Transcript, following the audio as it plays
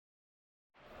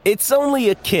It's only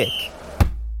a kick,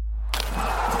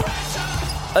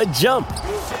 a jump,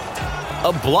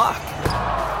 a block.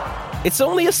 It's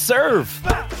only a serve.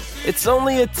 It's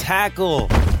only a tackle,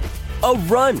 a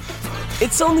run.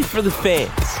 It's only for the fans.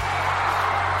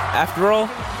 After all,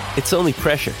 it's only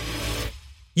pressure.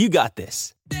 You got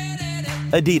this.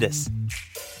 Adidas.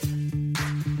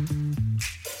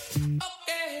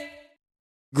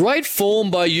 Great form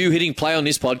by you hitting play on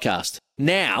this podcast.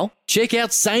 Now, check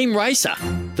out Same Racer,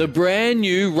 the brand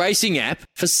new racing app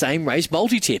for same race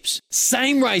multi-tips.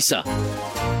 Same Racer.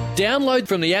 Download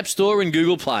from the App Store and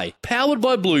Google Play. Powered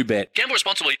by Bluebet. Gamble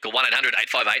responsibly. Call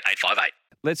 1-800-858-858.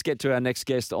 Let's get to our next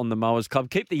guest on the Mowers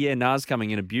Club. Keep the yeah nahs coming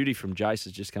in. A beauty from Jace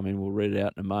has just come in. We'll read it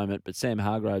out in a moment. But Sam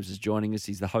Hargreaves is joining us.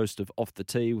 He's the host of Off the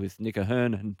Tee with Nick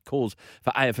Ahern and calls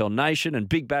for AFL Nation and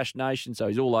Big Bash Nation. So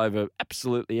he's all over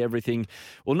absolutely everything.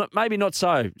 Well, maybe not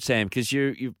so, Sam, because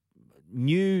you're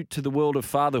new to the world of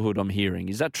fatherhood, I'm hearing.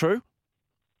 Is that true?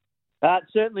 It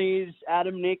certainly is,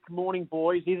 Adam, Nick. Morning,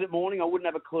 boys. Is it morning? I wouldn't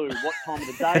have a clue what time of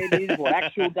the day it is, what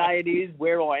actual day it is,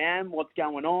 where I am, what's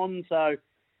going on. So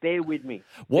bear with me.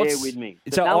 Bear with me.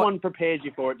 So no one prepares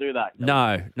you for it, do they?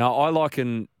 No. I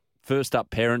liken first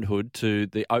up parenthood to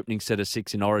the opening set of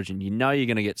 6 in Origin. You know you're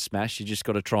going to get smashed. You just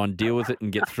got to try and deal with it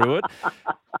and get through it.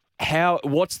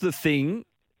 What's the thing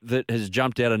that has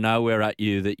jumped out of nowhere at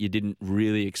you that you didn't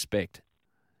really expect?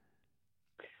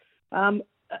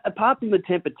 Apart from the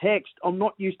temper text, I'm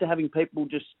not used to having people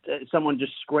someone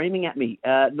just screaming at me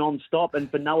non-stop and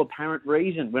for no apparent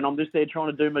reason when I'm just there trying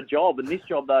to do my job. And this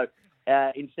job, though,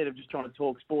 instead of just trying to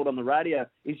talk sport on the radio,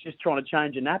 is just trying to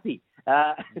change a nappy.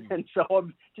 And so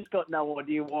I've just got no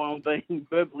idea why I'm being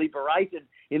verbally berated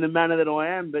in the manner that I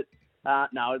am. But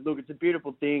no, look, it's a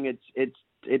beautiful thing. It's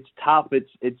tough.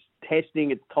 It's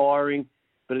testing. It's tiring.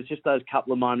 But it's just those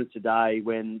couple of moments a day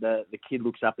when the kid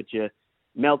looks up at you,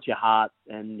 melts your heart,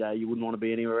 and you wouldn't want to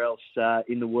be anywhere else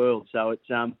in the world. So it's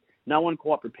no one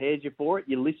quite prepares you for it.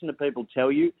 You listen to people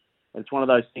tell you, and it's one of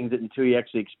those things that until you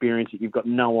actually experience it, you've got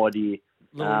no idea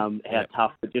how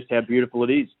tough, but just how beautiful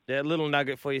it is. Yeah, a little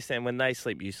nugget for you, Sam. When they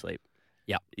sleep, you sleep.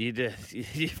 Yeah,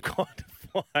 you've got to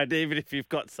find, even if you've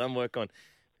got some work on,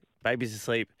 baby's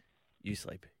asleep, you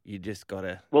sleep. You just got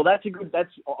to... Well, I'm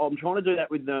trying to do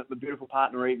that with the beautiful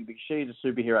partner, Evie, because she's a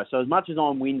superhero. So as much as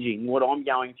I'm whinging, what I'm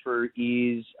going through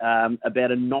is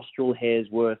about a nostril hair's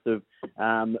worth of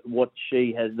what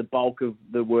she has, the bulk of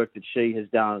the work that she has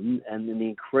done and the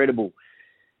incredible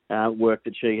work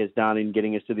that she has done in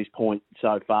getting us to this point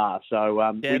so far. So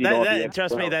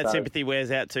trust me, that sympathy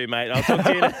wears out too, mate. I'll talk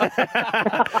to you.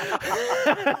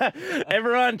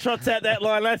 Everyone trots out that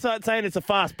line. That's like saying it's a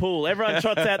fast pool. Everyone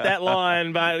trots out that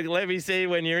line, but let me see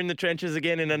when you're in the trenches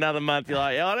again in another month. You're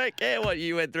like, I don't care what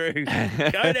you went through. Go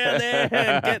down there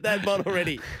and get that bottle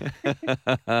ready.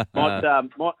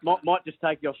 Might just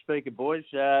take you off speaker, boys.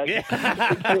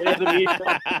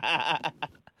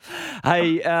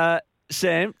 Hey.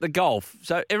 Sam, the golf.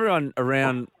 So everyone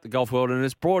around the golf world, and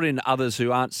it's brought in others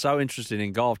who aren't so interested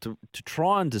in golf to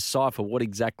try and decipher what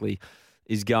exactly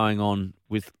is going on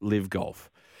with Live Golf.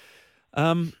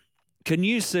 Can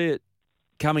you see it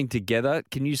coming together?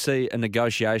 Can you see a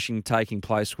negotiation taking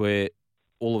place where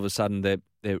all of a sudden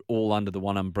they're all under the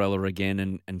one umbrella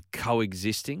again and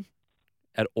coexisting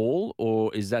at all,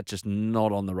 or is that just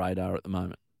not on the radar at the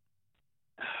moment?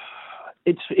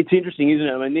 It's interesting, isn't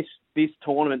it? I mean, this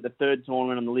tournament, the third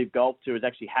tournament on the Live Golf Tour, is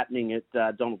actually happening at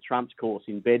Donald Trump's course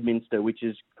in Bedminster, which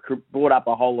has brought up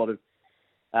a whole lot of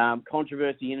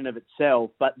controversy in and of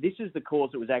itself. But this is the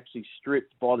course that was actually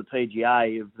stripped by the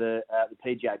PGA of the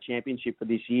PGA Championship for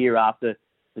this year after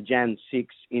the Jan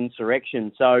 6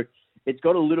 insurrection. So it's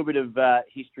got a little bit of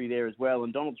history there as well.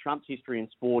 And Donald Trump's history in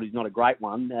sport is not a great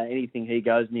one. Anything he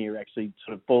goes near actually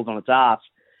sort of falls on its arse.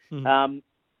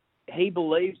 He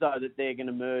believes, though, that they're going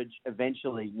to merge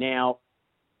eventually. Now,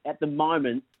 at the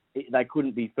moment, they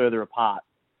couldn't be further apart.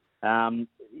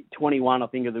 21, I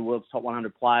think, of the world's top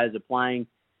 100 players are playing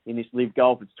in this Live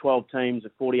Golf. It's 12 teams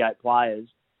of 48 players,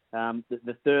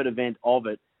 the third event of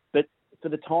it. But for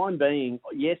the time being,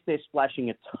 yes, they're splashing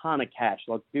a ton of cash,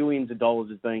 like billions of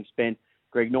dollars is being spent.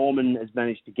 Greg Norman has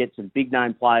managed to get some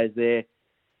big-name players there.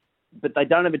 But they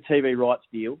don't have a TV rights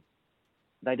deal.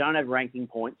 They don't have ranking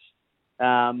points.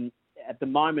 At the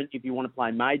moment, if you want to play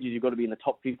majors, you've got to be in the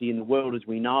top 50 in the world, as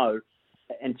we know.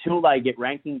 Until they get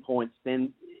ranking points,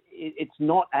 then it's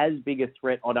not as big a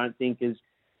threat, I don't think,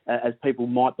 as people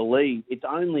might believe. It's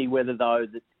only whether, though,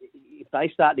 that if they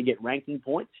start to get ranking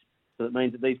points, so it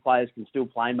means that these players can still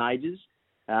play majors,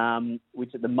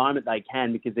 which at the moment they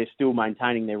can because they're still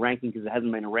maintaining their ranking because it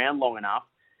hasn't been around long enough.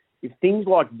 If things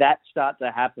like that start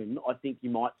to happen, I think you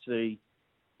might see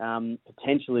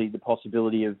potentially the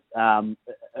possibility of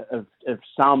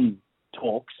some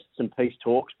talks, some peace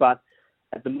talks. But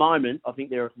at the moment, I think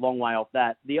they're a long way off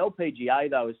that. The LPGA,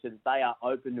 though, has said that they are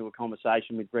open to a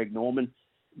conversation with Greg Norman.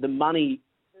 The money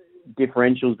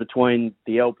differentials between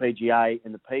the LPGA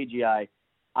and the PGA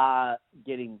are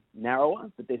getting narrower,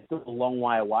 but they're still a long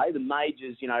way away. The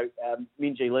majors,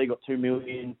 Minjee Lee got $2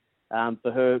 million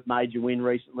for her major win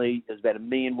recently. There's about $1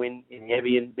 million win in the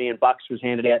Evian. $1 million was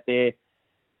handed out there.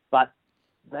 But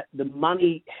the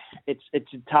money, it's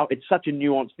such a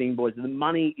nuanced thing, boys. The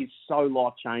money is so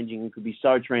life-changing and could be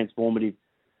so transformative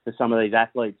for some of these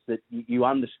athletes that you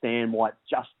understand why it's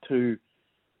just too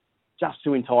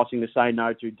enticing to say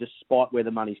no to, despite where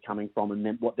the money's coming from and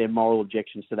then what their moral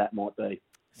objections to that might be.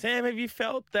 Sam, have you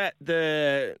felt that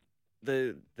the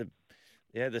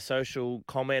social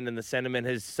comment and the sentiment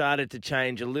has started to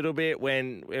change a little bit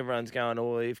when everyone's going,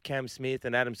 oh, if Cam Smith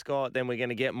and Adam Scott, then we're going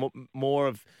to get more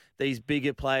of these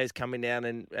bigger players coming down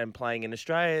and playing in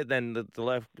Australia, then the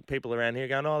local people around here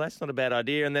going, oh, that's not a bad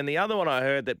idea. And then the other one I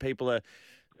heard that people are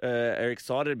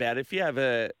excited about, if you have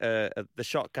the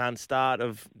shotgun start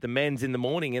of the men's in the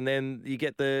morning and then you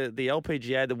get the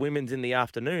LPGA, the women's in the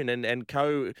afternoon and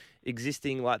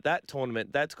coexisting like that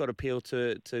tournament, that's got appeal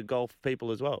to golf people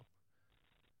as well.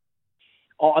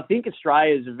 I think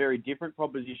Australia is a very different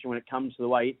proposition when it comes to the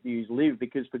way it views live,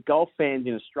 because for golf fans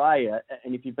in Australia,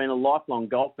 and if you've been a lifelong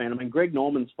golf fan, I mean, Greg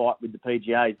Norman's fight with the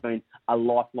PGA has been a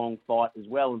lifelong fight as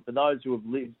well. And for those who have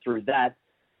lived through that,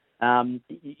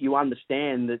 you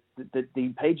understand that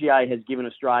the PGA has given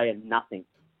Australia nothing.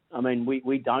 I mean,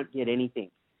 we don't get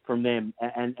anything from them.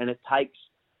 And it takes,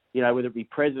 whether it be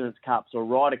President's Cups or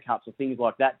Ryder Cups or things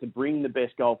like that, to bring the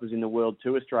best golfers in the world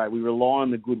to Australia. We rely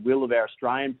on the goodwill of our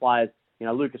Australian players.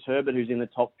 Lucas Herbert, who's in the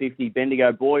top 50,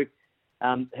 Bendigo boy,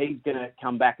 he's going to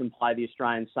come back and play the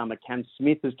Australian summer. Cam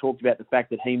Smith has talked about the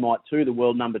fact that he might too. The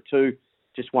world number 2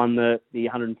 just won the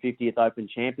 150th Open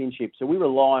Championship. So we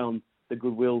rely on the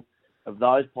goodwill of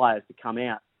those players to come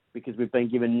out, because we've been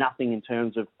given nothing in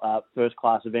terms of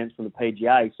first-class events from the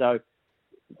PGA. So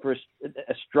for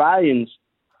Australians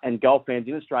and golf fans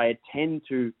in Australia tend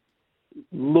to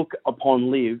look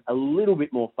upon LIV a little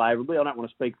bit more favourably. I don't want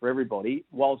to speak for everybody,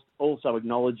 whilst also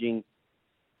acknowledging,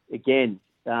 again,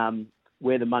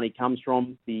 where the money comes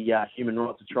from, the human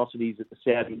rights atrocities that the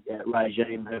Saudi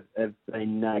regime have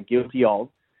been guilty of.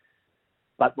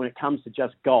 But when it comes to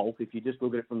just golf, if you just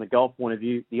look at it from the golf point of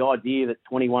view, the idea that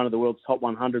 21 of the world's top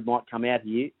 100 might come out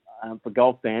here for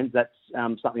golf fans, that's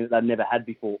something that they've never had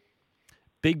before.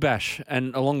 Big Bash,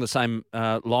 and along the same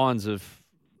lines of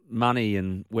money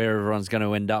and where everyone's going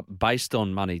to end up based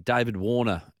on money, David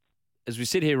Warner, as we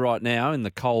sit here right now in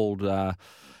the cold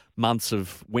months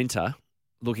of winter,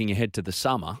 looking ahead to the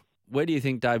summer, where do you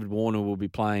think David Warner will be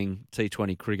playing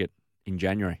T20 cricket in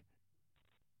January?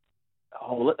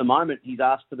 Oh, well, at the moment, he's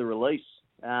asked for the release.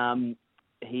 And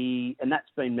that's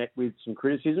been met with some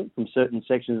criticism from certain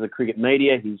sections of the cricket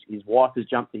media. His wife has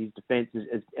jumped to his defence,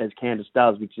 as Candace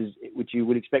does, which you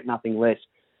would expect nothing less.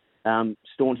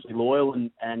 Staunchly loyal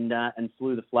and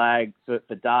flew the flag for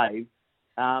Dave.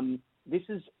 This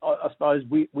is, I suppose,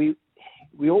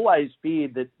 we always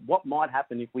feared that what might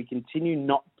happen if we continue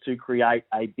not to create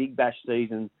a Big Bash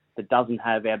season that doesn't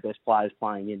have our best players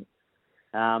playing in it.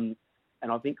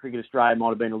 And I think Cricket Australia might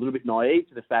have been a little bit naive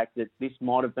to the fact that this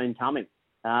might have been coming.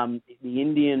 The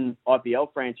Indian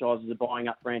IPL franchises are buying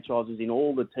up franchises in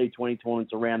all the T20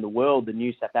 tournaments around the world. The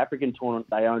new South African tournament,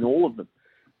 they own all of them.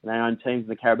 And they own teams in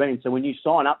the Caribbean. So when you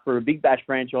sign up for a Big Bash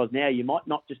franchise now, you might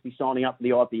not just be signing up for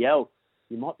the IPL.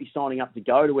 You might be signing up to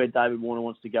go to where David Warner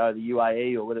wants to go, the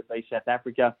UAE, or whether it be South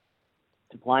Africa,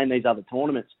 to play in these other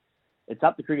tournaments. It's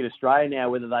up to Cricket Australia now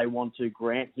whether they want to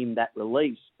grant him that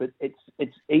release. But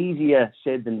it's easier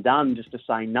said than done just to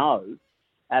say no.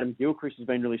 Adam Gilchrist has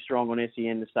been really strong on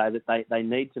SEN to say that they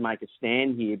need to make a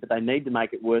stand here, but they need to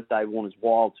make it worth Dave Warner's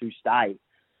while to stay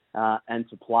and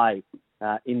to play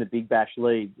in the Big Bash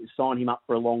League. Sign him up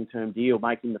for a long-term deal,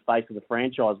 make him the face of the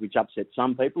franchise, which upsets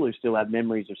some people who still have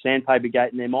memories of Sandpaper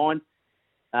Gate in their mind.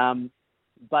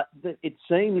 But it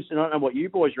seems, and I don't know what you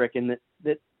boys reckon,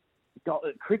 that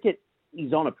cricket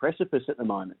is on a precipice at the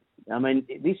moment. I mean,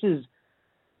 this is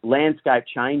landscape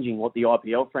changing what the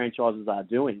IPL franchises are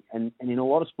doing. And in a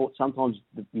lot of sports, sometimes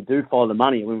you do follow the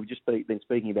money. We've just been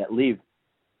speaking about LIV.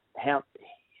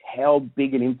 How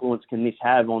big an influence can this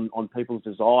have on people's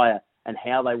desire and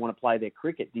how they want to play their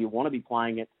cricket? Do you want to be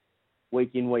playing it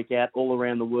week in, week out, all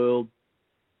around the world?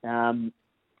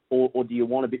 Or do you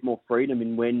want a bit more freedom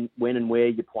in when and where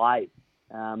you play?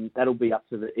 That'll be up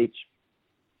to each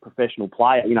professional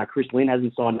player. Chris Lynn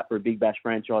hasn't signed up for a Big Bash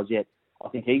franchise yet. I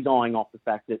think he's eyeing off the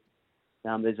fact that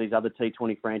there's these other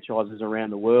T20 franchises around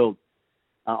the world.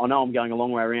 I know I'm going a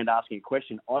long way around asking a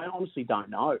question. I honestly don't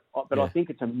know, but I think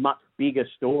it's a much bigger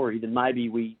story than maybe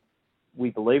we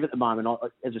believe at the moment.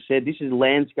 As I said, this is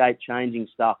landscape-changing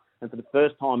stuff, and for the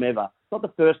first time ever, not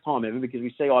the first time ever because we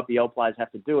see IPL players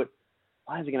have to do it,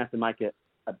 players are going to have to make a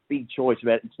big choice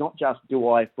about it. It's not just do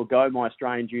I forgo my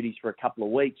Australian duties for a couple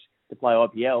of weeks to play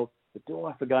IPL, but do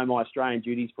I forgo my Australian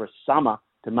duties for a summer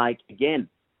to make, again,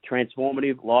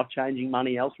 transformative, life-changing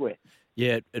money elsewhere?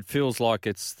 Yeah, it feels like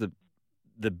it's the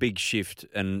big shift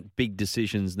and big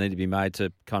decisions need to be made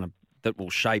to kind of that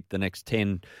will shape the next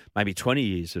 10, maybe 20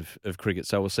 years of cricket.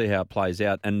 So we'll see how it plays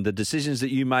out. And the decisions that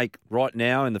you make right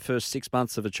now in the first 6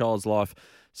 months of a child's life,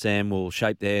 Sam, will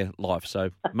shape their life.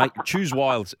 So choose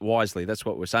wisely. That's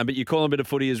what we're saying. But you're calling a bit of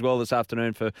footy as well this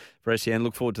afternoon for SEN.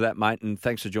 Look forward to that, mate. And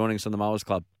thanks for joining us on the Mowers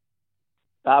Club.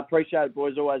 Appreciate it,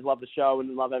 boys. Always love the show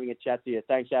and love having a chat to you.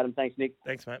 Thanks, Adam. Thanks, Nick.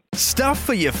 Thanks, mate. Stuff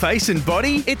for your face and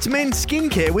body? It's men's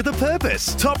skincare with a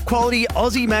purpose. Top quality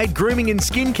Aussie-made grooming and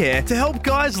skincare to help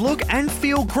guys look and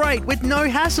feel great with no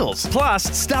hassles. Plus,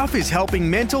 Stuff is helping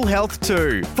mental health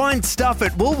too. Find Stuff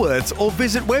at Woolworths or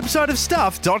visit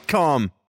websiteofstuff.com.